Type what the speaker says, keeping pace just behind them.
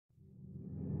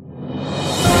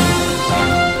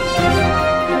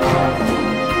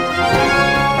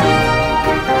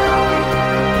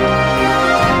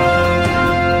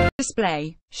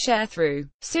display. Sharethrough.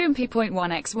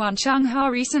 Soompi.1x1 Chungha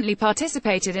recently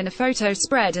participated in a photo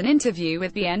spread and interview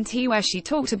with BNT where she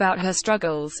talked about her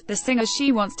struggles, the singers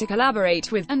she wants to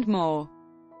collaborate with, and more.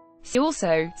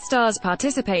 Also, stars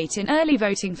participate in early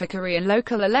voting for Korean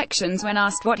local elections. When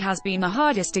asked what has been the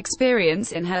hardest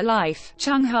experience in her life,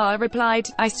 Chungha replied,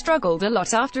 "I struggled a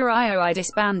lot after I.O.I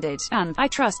disbanded, and I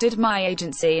trusted my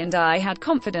agency and I had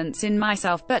confidence in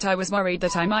myself, but I was worried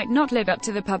that I might not live up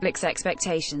to the public's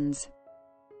expectations.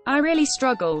 I really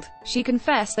struggled." She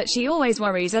confessed that she always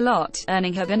worries a lot,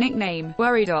 earning her the nickname,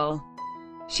 Worry Doll.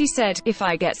 She said, "If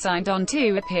I get signed on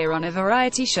to appear on a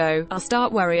variety show, I'll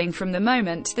start worrying from the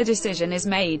moment the decision is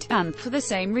made, and, for the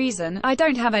same reason, I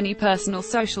don't have any personal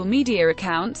social media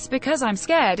accounts because I'm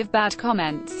scared of bad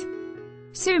comments."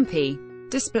 Soompi.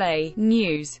 Display.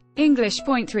 News.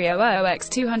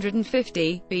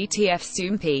 English.300x250, BTF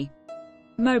Soompi.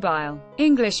 Mobile.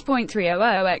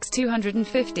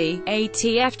 English.300x250,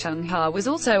 ATF Chungha was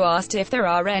also asked if there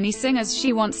are any singers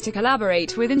she wants to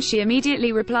collaborate with, and she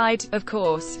immediately replied, "Of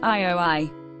course, I.O.I.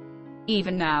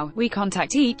 Even now, we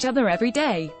contact each other every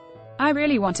day. I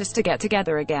really want us to get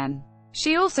together again."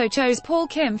 She also chose Paul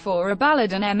Kim for a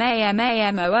ballad and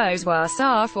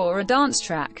I.O.I for a dance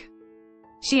track.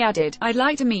 She added, "I'd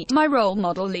like to meet my role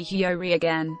model I.O.I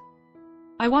again.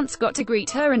 I once got to greet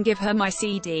her and give her my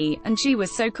CD, and she was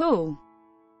so cool."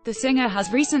 The singer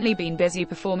has recently been busy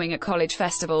performing at college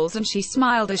festivals, and she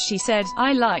smiled as she said,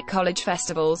 "I like college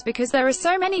festivals because there are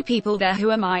so many people there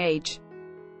who are my age.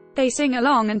 They sing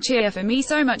along and cheer for me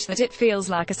so much that it feels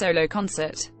like a solo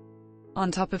concert."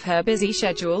 On top of her busy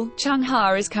schedule,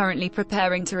 Chungha is currently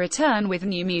preparing to return with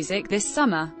new music this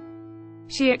summer.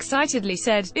 She excitedly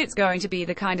said, "It's going to be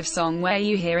the kind of song where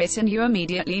you hear it and you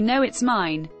immediately know it's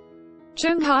mine."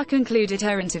 Chungha concluded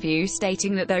her interview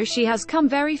stating that though she has come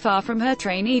very far from her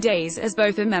trainee days as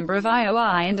both a member of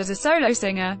I.O.I and as a solo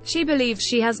singer, she believes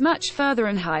she has much further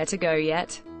and higher to go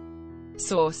yet.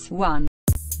 Source: 1.